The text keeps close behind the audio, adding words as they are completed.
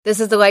This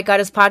is the Light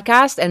Goddess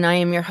Podcast, and I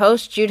am your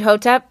host, Jude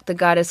Hotep, the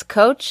Goddess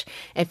Coach.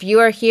 If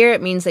you are here,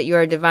 it means that you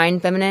are a divine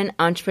feminine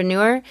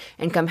entrepreneur,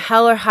 and come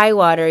hell or high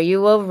water,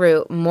 you will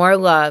root more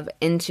love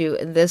into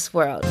this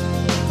world.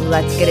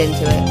 Let's get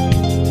into it.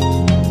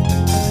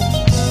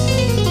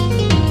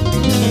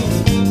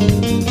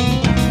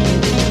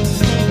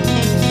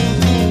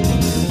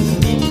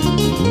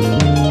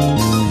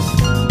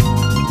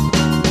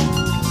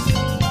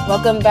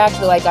 Welcome back to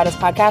the Light Goddess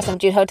Podcast. I'm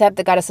Jude Hotep,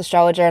 the Goddess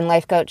Astrologer and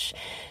Life Coach.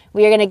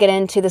 We are going to get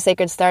into the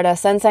Sacred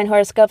Stardust Sun Sign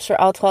Horoscopes for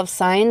all 12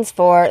 signs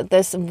for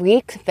this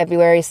week,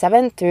 February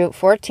 7th through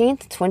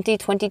 14th,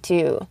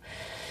 2022.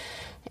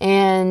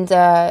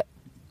 And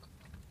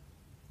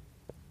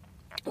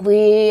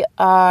we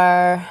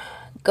are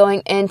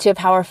going into a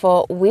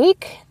powerful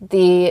week.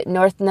 The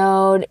North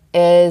Node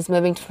is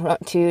moving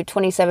to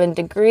 27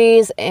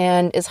 degrees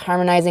and is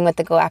harmonizing with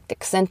the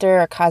Galactic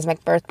Center, or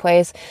cosmic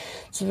birthplace.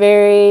 It's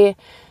very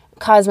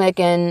cosmic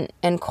and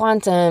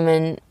quantum,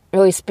 and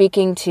really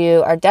speaking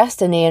to our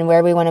destiny and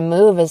where we want to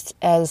move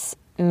as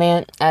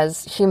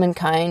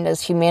humankind,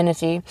 as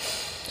humanity.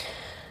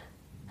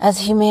 As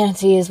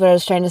humanity is what I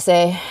was trying to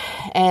say.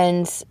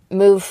 And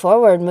move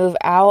forward, move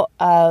out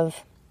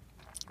of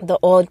the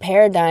old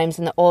paradigms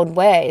and the old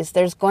ways.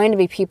 There's going to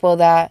be people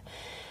that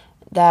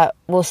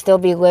will still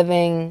be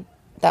living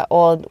that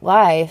old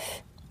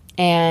life,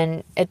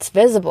 and it's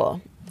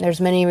visible. There's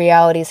many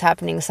realities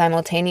happening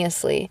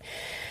simultaneously.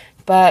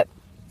 But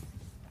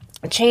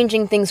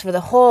changing things for the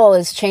whole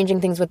is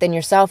changing things within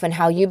yourself and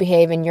how you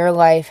behave in your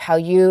life, how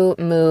you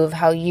move,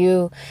 how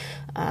you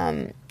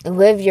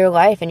live your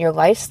life and your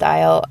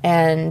lifestyle,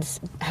 and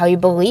how you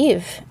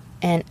believe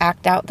and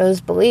act out those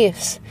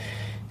beliefs.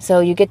 So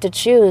you get to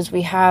choose.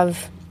 We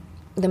have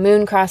the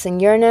moon crossing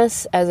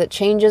Uranus as it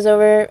changes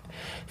over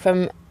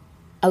from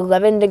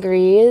 11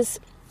 degrees,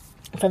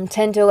 from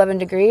 10 to 11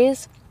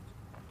 degrees.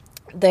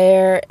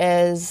 There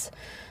is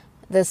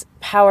this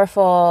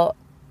powerful,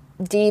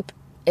 deep,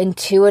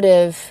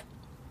 intuitive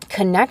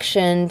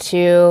connection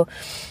to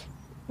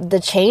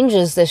the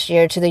changes this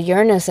year, to the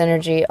Uranus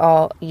energy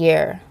all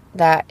year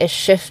that is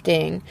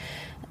shifting,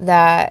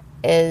 that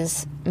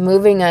is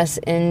moving us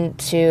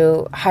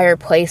into higher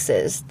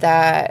places,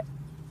 that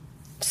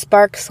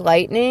sparks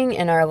lightning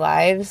in our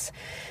lives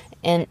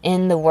and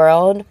in the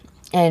world,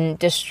 and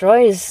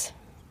destroys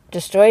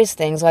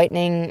things.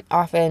 Lightning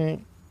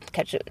often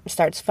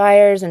starts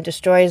fires and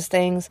destroys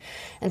things,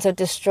 and so it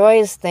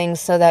destroys things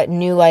so that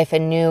new life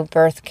and new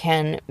birth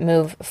can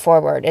move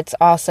forward. It's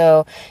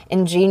also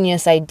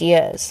ingenious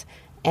ideas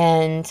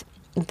and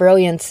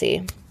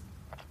brilliancy.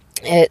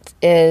 It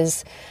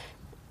is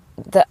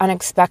the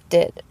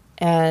unexpected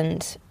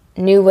and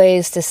new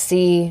ways to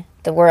see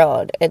the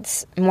world.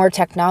 It's more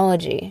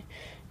technology,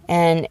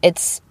 and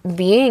it's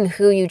being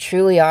who you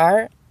truly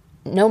are,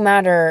 no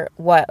matter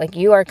what. Like,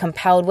 you are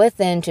compelled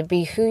within to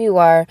be who you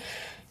are,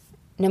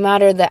 no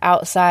matter the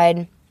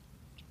outside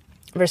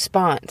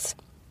response.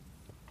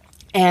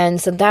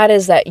 And so that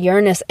is that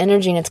Uranus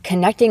energy, and it's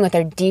connecting with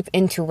our deep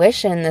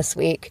intuition this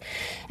week.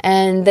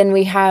 And then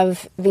we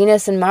have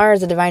Venus and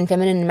Mars, the divine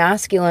feminine and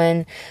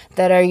masculine,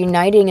 that are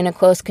uniting in a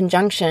close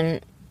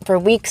conjunction for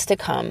weeks to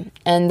come.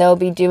 And they'll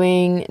be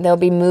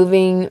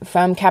moving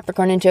from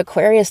Capricorn into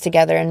Aquarius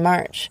together in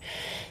March.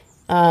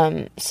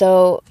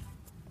 So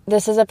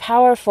this is a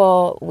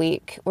powerful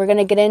week. We're going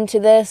to get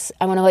into this.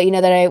 I want to let you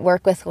know that I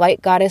work with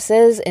light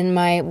goddesses in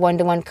my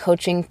one-to-one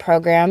coaching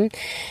program.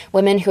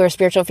 Women who are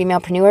spiritual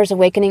femalepreneurs,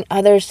 awakening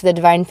others to the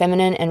divine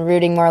feminine and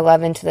rooting more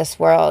love into this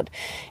world.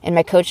 In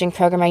my coaching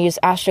program, I use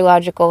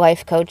astrological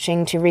life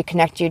coaching to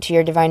reconnect you to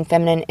your divine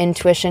feminine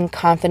intuition,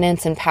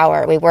 confidence, and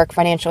power. We work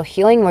financial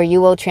healing, where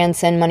you will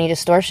transcend money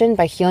distortion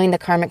by healing the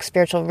karmic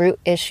spiritual root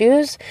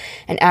issues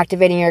and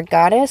activating your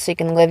goddess so you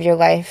can live your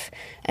life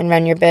and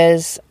run your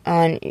biz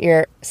on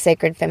your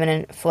sacred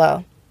feminine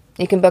flow.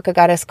 You can book a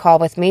goddess call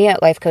with me at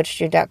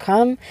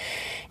lifecoachjude.com,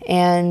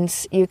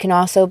 and you can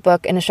also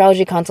book an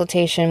astrology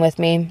consultation with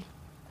me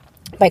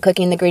by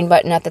clicking the green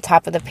button at the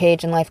top of the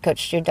page in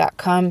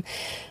lifecoachjude.com.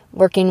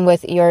 Working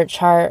with your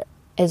chart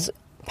is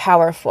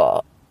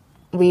powerful.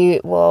 We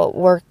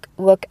will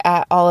look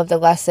at all of the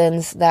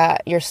lessons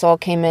that your soul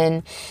came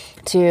in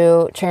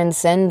to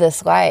transcend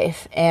this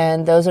life,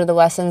 and those are the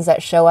lessons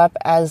that show up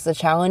as the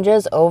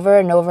challenges over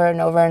and over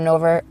and over and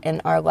over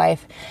in our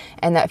life,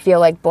 and that feel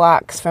like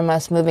blocks from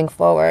us moving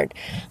forward.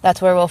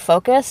 That's where we'll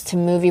focus to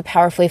move you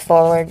powerfully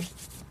forward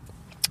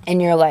in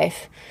your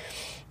life.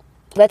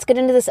 Let's get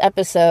into this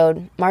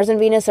episode. Mars and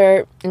Venus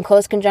are in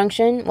close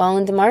conjunction well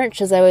into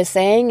March, as I was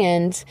saying,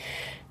 and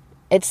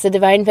it's the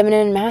divine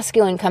feminine and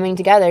masculine coming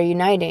together,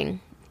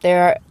 uniting.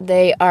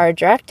 They are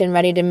direct and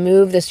ready to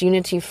move this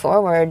unity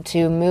forward,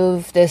 to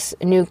move this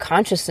new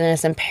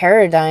consciousness and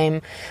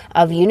paradigm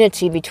of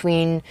unity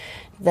between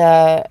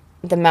the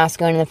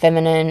masculine and the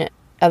feminine,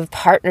 of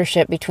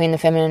partnership between the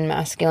feminine and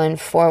masculine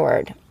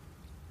forward.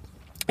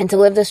 And to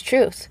live this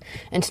truth,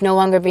 and to no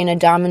longer be in a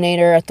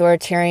dominator,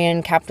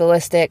 authoritarian,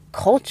 capitalistic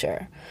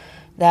culture.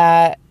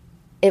 That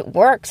it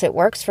works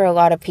for a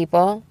lot of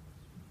people,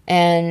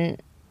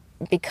 and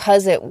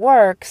because it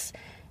works,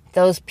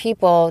 those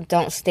people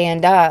don't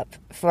stand up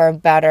for a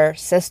better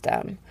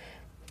system,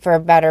 for a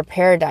better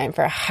paradigm,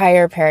 for a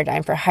higher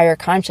paradigm, for higher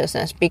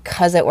consciousness,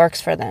 because it works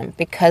for them,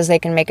 because they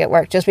can make it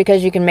work. Just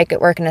because you can make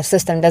it work in a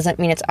system doesn't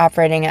mean it's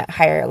operating at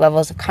higher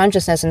levels of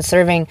consciousness and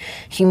serving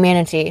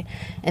humanity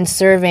and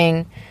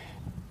serving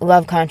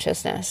love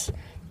consciousness.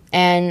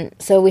 And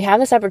so we have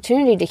this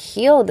opportunity to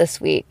heal this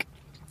week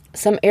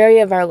some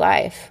area of our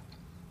life.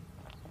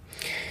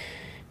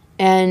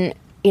 And,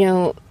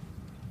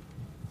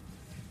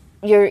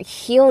 your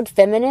healed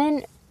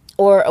feminine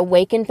or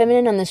awakened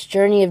feminine on this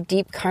journey of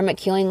deep karmic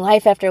healing,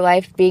 life after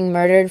life, being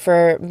murdered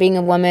for being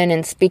a woman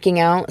and speaking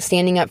out,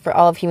 standing up for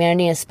all of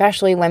humanity,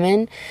 especially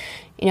women,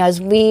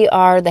 as we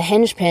are the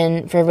hinge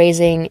pin for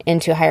raising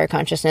into a higher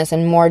consciousness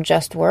and more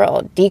just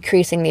world,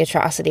 decreasing the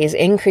atrocities,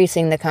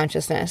 increasing the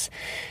consciousness.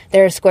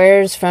 There are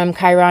squares from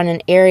Chiron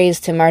and Aries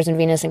to Mars and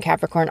Venus and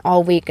Capricorn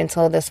all week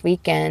until this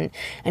weekend.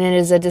 And it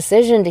is a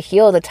decision to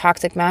heal the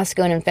toxic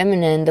masculine and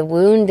feminine, the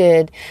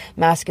wounded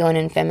masculine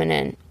and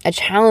feminine. A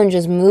challenge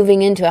is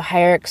moving into a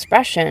higher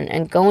expression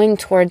and going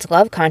towards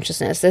love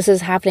consciousness. This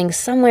is happening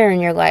somewhere in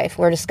your life.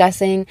 We're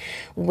discussing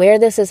where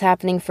this is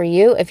happening for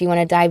you. If you want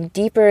to dive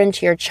deeper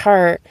into your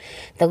chart,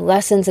 the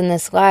lessons in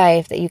this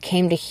life that you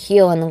came to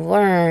heal and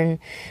learn,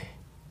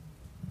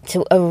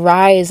 to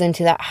arise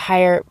into that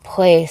higher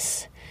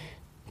place,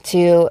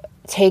 to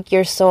take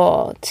your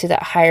soul to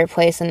that higher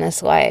place in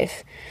this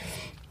life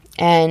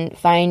and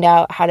find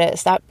out how to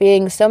stop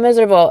being so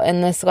miserable in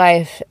this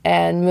life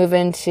and move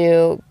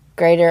into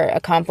greater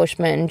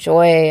accomplishment and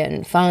joy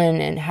and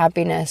fun and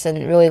happiness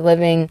and really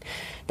living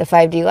the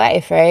 5D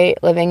life, right?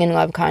 Living in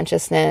love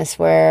consciousness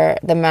where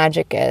the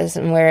magic is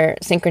and where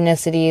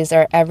synchronicities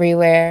are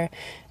everywhere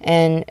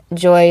and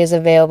joy is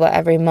available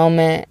every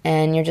moment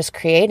and you're just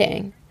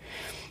creating.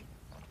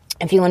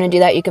 If you want to do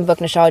that, you can book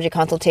an astrology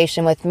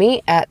consultation with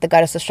me at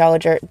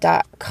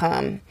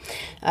thegoddessastrologer.com.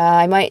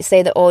 I might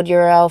say the old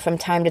URL from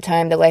time to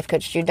time,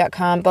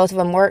 thelifecoachjude.com. Both of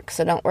them work,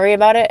 so don't worry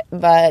about it.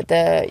 But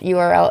the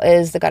URL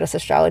is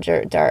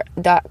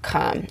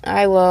thegoddessastrologer.com.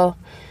 I will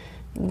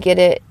get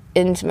it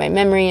into my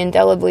memory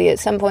indelibly at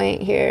some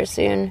point here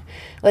soon.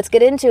 Let's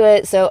get into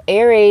it. So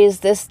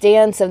Aries, this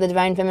dance of the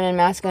divine feminine and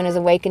masculine is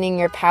awakening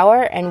your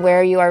power and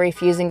where you are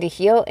refusing to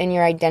heal in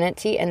your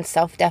identity and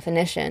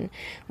self-definition.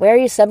 Where are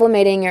you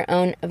sublimating your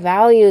own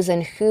values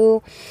and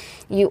who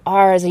you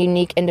are as a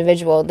unique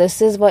individual?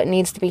 This is what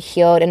needs to be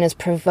healed and is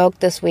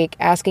provoked this week,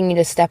 asking you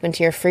to step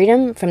into your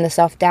freedom from the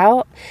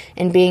self-doubt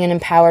and being an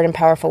empowered and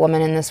powerful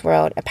woman in this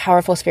world, a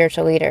powerful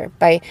spiritual leader,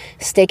 by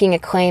staking a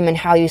claim in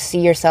how you see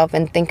yourself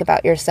and think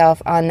about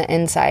yourself on the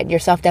inside. Your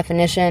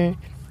self-definition,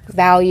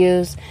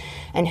 values,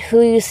 and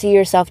who you see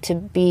yourself to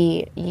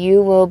be.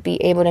 You will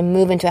be able to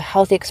move into a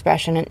healthy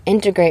expression and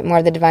integrate more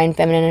of the divine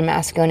feminine and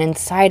masculine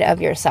inside of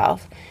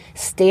yourself.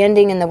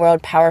 Standing in the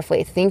world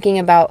powerfully, thinking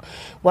about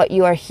what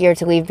you are here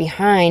to leave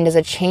behind as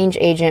a change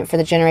agent for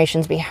the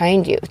generations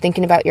behind you,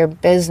 thinking about your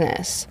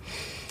business.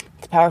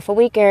 It's a powerful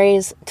week,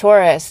 Aries.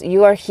 Taurus,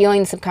 you are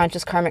healing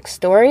subconscious karmic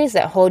stories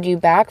that hold you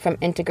back from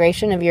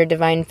integration of your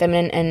divine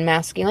feminine and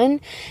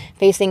masculine.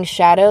 Facing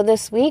shadow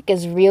this week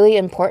is really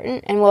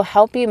important and will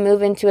help you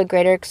move into a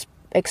greater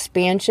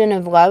expansion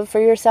of love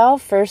for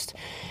yourself first,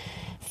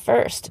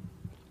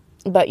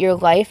 but your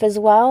life as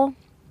well.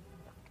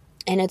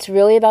 And it's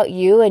really about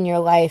you and your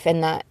life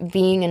and that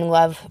being in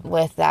love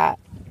with that.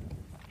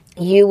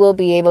 You will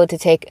be able to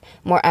take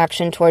more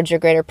action towards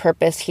your greater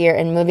purpose here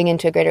and moving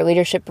into a greater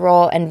leadership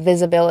role and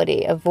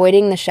visibility,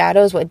 avoiding the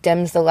shadows, what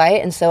dims the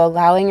light. And so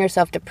allowing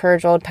yourself to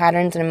purge old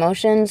patterns and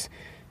emotions,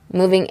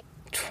 moving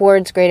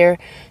towards greater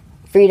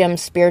freedom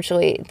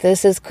spiritually.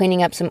 This is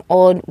cleaning up some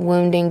old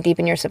wounding deep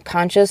in your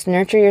subconscious.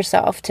 Nurture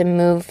yourself to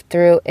move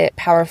through it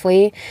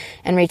powerfully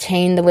and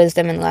retain the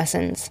wisdom and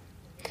lessons.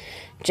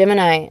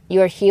 Gemini,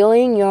 you are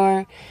healing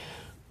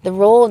the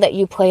role that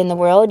you play in the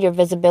world, your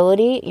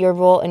visibility, your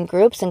role in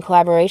groups and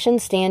collaboration,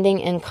 standing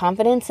in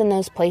confidence in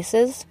those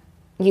places.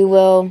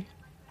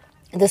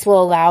 This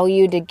will allow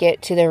you to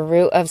get to the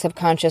root of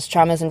subconscious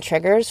traumas and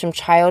triggers from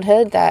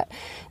childhood that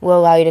will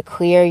allow you to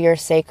clear your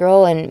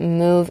sacral and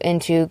move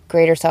into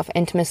greater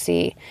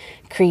self-intimacy,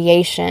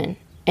 creation,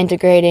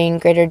 integrating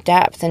greater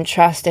depth and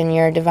trust in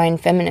your divine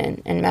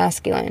feminine and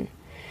masculine.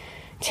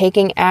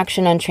 Taking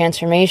action on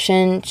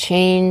transformation,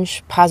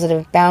 change,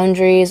 positive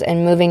boundaries,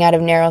 and moving out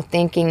of narrow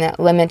thinking that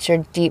limits your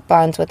deep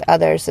bonds with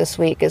others this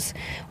week is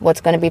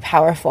what's going to be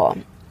powerful.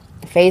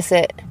 Face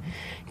it.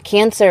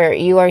 Cancer,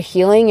 you are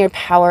healing your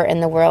power in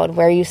the world,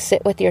 where you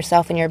sit with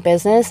yourself and your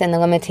business and the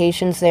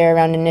limitations there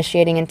around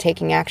initiating and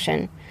taking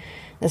action.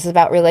 This is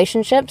about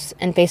relationships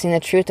and facing the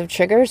truth of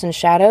triggers and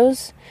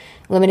shadows,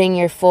 limiting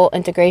your full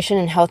integration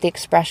and healthy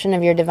expression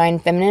of your divine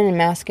feminine and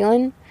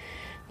masculine.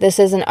 This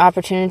is an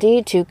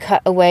opportunity to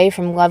cut away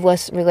from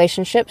loveless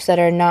relationships that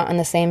are not on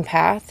the same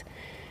path.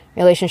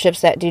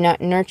 Relationships that do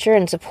not nurture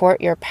and support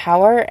your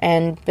power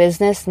and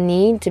business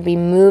need to be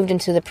moved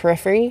into the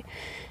periphery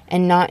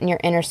and not in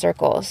your inner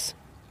circles.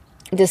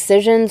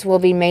 Decisions will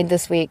be made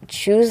this week.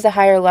 Choose the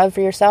higher love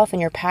for yourself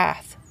and your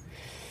path.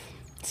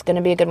 It's going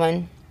to be a good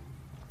one.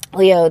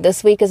 Leo,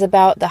 this week is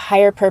about the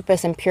higher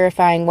purpose and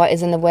purifying what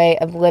is in the way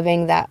of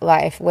living that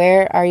life.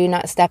 Where are you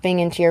not stepping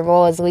into your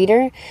role as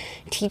leader,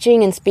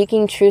 teaching and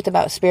speaking truth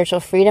about spiritual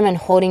freedom and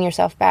holding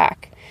yourself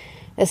back?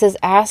 This is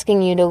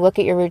asking you to look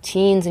at your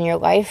routines and your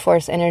life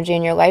force energy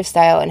and your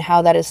lifestyle and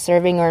how that is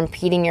serving or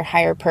impeding your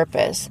higher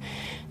purpose.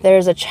 There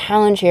is a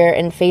challenge here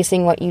in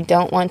facing what you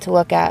don't want to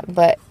look at,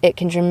 but it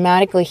can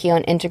dramatically heal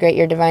and integrate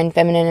your divine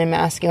feminine and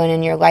masculine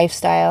in your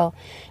lifestyle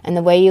and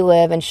the way you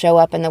live and show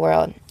up in the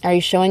world. Are you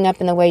showing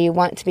up in the way you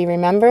want to be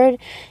remembered?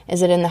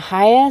 Is it in the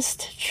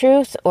highest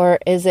truth, or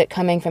is it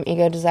coming from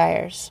ego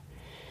desires?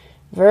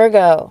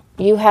 Virgo,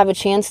 you have a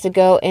chance to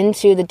go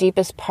into the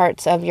deepest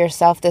parts of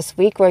yourself this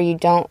week where you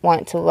don't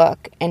want to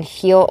look and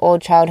heal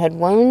old childhood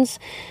wounds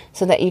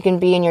so that you can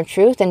be in your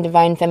truth and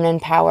divine feminine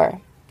power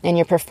and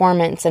your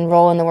performance and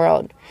role in the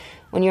world.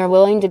 When you're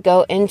willing to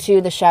go into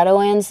the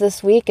Shadowlands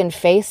this week and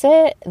face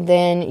it,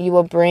 then you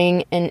will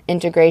bring an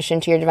integration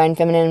to your divine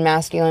feminine and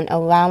masculine,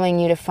 allowing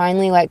you to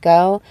finally let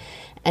go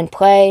and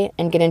play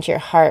and get into your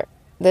heart.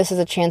 This is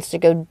a chance to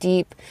go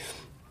deep,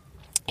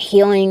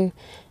 healing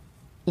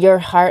your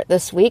heart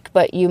this week,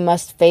 but you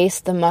must face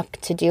the muck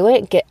to do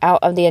it. Get out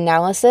of the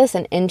analysis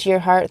and into your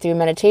heart through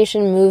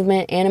meditation,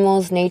 movement,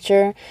 animals,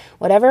 nature,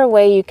 whatever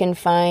way you can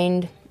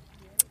find,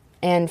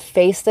 and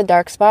face the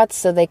dark spots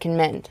so they can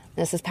mend.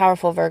 This is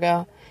powerful,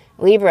 Virgo.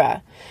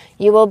 Libra,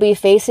 you will be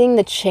facing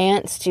the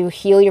chance to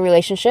heal your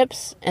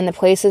relationships and the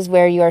places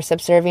where you are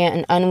subservient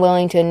and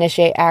unwilling to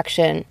initiate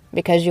action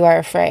because you are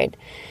afraid.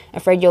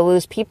 Afraid you'll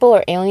lose people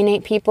or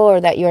alienate people,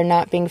 or that you are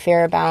not being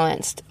fair or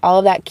balanced. All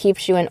of that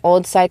keeps you in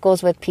old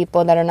cycles with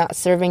people that are not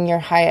serving your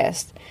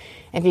highest.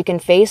 If you can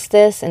face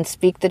this and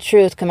speak the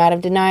truth, come out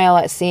of denial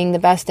at seeing the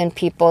best in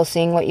people,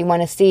 seeing what you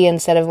want to see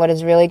instead of what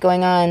is really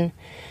going on,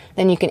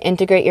 then you can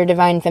integrate your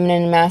divine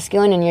feminine and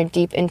masculine and your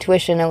deep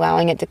intuition,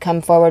 allowing it to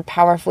come forward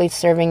powerfully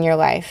serving your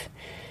life.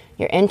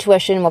 Your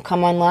intuition will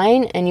come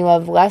online and you will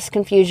have less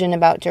confusion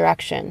about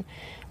direction.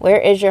 Where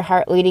is your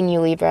heart leading you,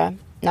 Libra?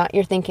 Not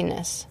your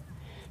thinkingness.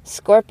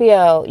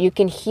 Scorpio, you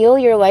can heal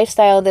your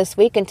lifestyle this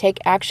week and take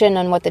action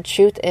on what the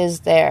truth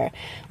is there.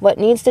 What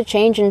needs to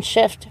change and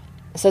shift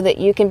so that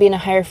you can be in a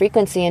higher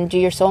frequency and do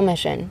your soul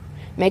mission.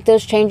 Make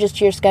those changes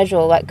to your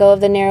schedule. Let go of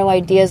the narrow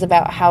ideas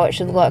about how it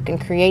should look and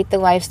create the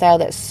lifestyle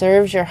that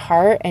serves your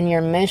heart and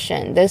your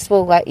mission. This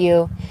will let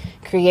you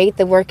create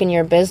the work in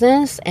your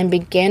business and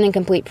begin and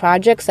complete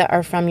projects that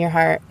are from your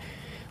heart.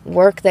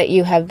 Work that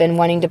you have been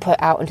wanting to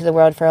put out into the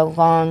world for a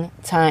long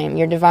time.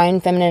 Your divine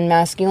feminine and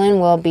masculine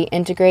will be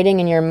integrating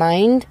in your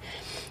mind,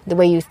 the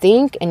way you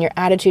think, and your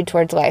attitude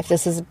towards life.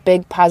 This is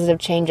big positive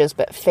changes,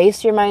 but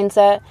face your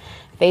mindset,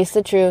 face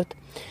the truth.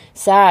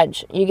 Sag,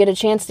 you get a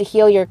chance to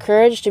heal your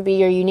courage to be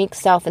your unique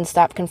self and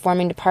stop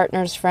conforming to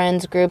partners,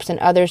 friends, groups, and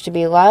others to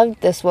be loved.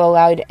 This will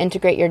allow you to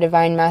integrate your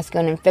divine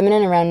masculine and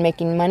feminine around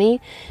making money.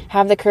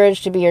 Have the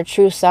courage to be your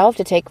true self,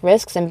 to take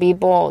risks, and be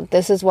bold.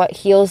 This is what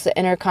heals the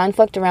inner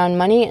conflict around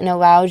money and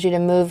allows you to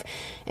move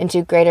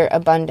into greater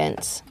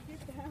abundance.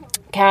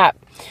 Cap,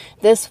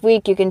 this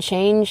week you can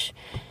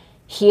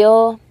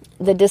heal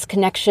the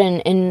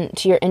disconnection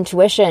into your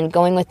intuition,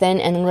 going within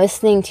and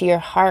listening to your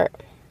heart,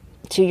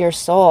 to your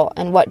soul,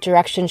 and what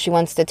direction she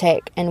wants to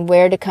take and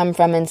where to come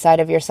from inside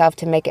of yourself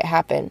to make it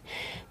happen.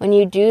 When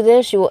you do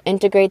this, you will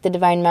integrate the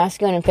divine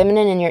masculine and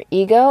feminine in your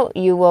ego.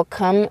 You will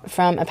come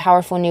from a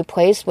powerful new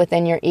place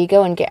within your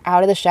ego and get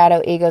out of the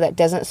shadow ego that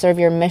doesn't serve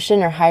your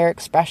mission or higher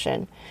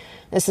expression.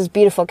 This is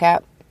beautiful,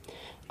 Cap.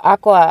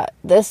 Aqua,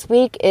 this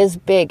week is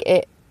big.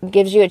 It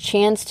gives you a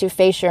chance to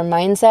face your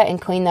mindset and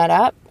clean that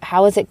up.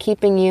 How is it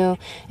keeping you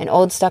in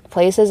old stuck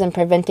places and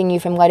preventing you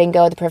from letting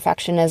go of the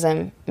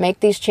perfectionism? Make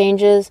these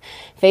changes,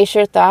 face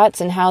your thoughts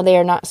and how they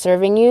are not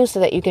serving you so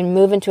that you can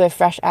move into a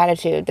fresh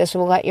attitude. This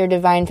will let your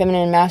divine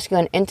feminine and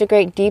masculine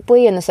integrate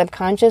deeply in the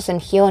subconscious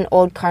and heal an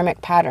old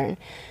karmic pattern.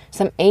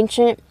 Some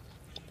ancient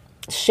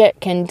shit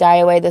can die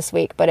away this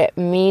week, but it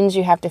means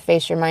you have to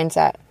face your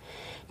mindset.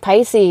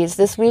 Pisces,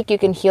 this week you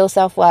can heal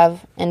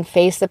self-love and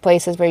face the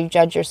places where you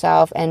judge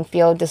yourself and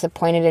feel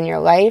disappointed in your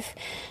life.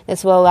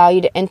 This will allow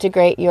you to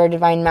integrate your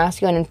divine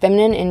masculine and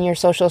feminine in your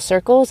social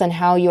circles and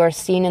how you are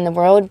seen in the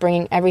world,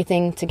 bringing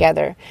everything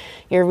together.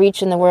 Your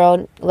reach in the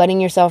world,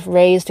 letting yourself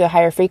raise to a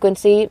higher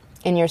frequency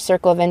in your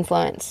circle of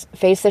influence.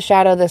 Face the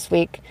shadow this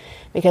week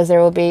because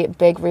there will be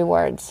big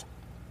rewards.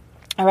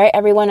 All right,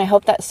 everyone, I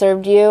hope that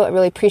served you. I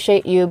really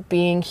appreciate you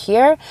being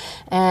here.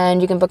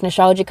 And you can book an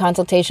astrology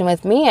consultation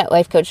with me at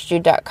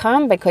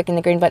lifecoachjude.com by clicking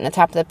the green button at the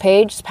top of the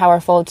page. It's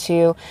powerful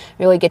to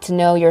really get to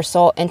know your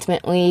soul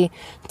intimately.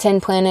 10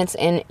 planets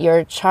in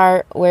your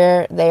chart,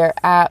 where they are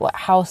at, what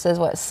houses,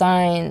 what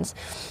signs,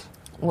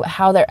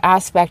 how they're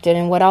aspected,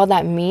 and what all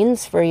that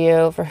means for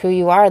you, for who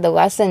you are, the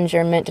lessons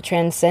you're meant to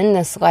transcend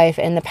this life,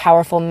 and the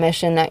powerful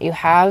mission that you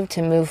have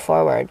to move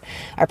forward.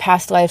 Our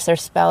past lives are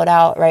spelled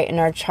out right in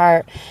our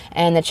chart,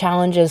 and the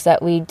challenges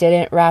that we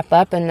didn't wrap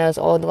up in those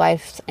old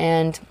lives,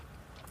 and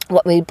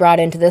what we brought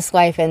into this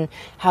life and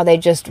how they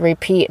just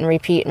repeat and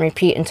repeat and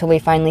repeat until we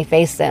finally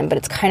face them. But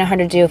it's kind of hard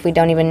to do if we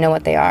don't even know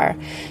what they are.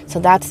 So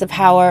that's the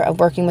power of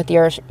working with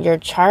your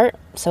chart.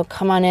 So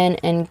come on in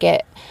and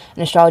get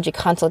an astrology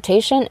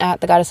consultation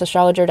at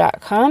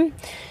thegoddessastrologer.com.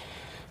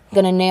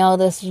 Gonna nail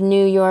this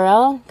new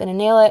URL. Gonna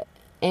nail it.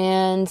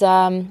 And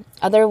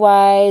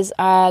otherwise,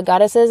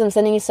 goddesses, I'm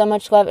sending you so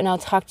much love, and I'll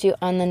talk to you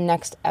on the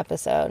next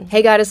episode.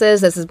 Hey,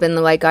 goddesses, this has been the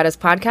Light Goddess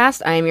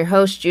Podcast. I am your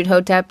host, Jude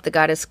Hotep, the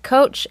Goddess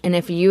Coach. And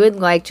if you would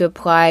like to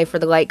apply for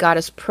the Light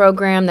Goddess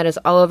program, that is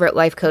all over at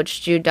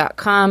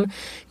lifecoachjude.com.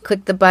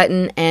 Click the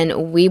button,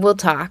 and we will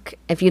talk.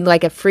 If you'd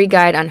like a free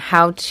guide on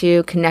how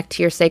to connect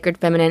to your sacred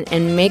feminine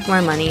and make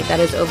more money, that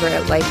is over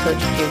at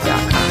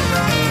lifecoachjude.com.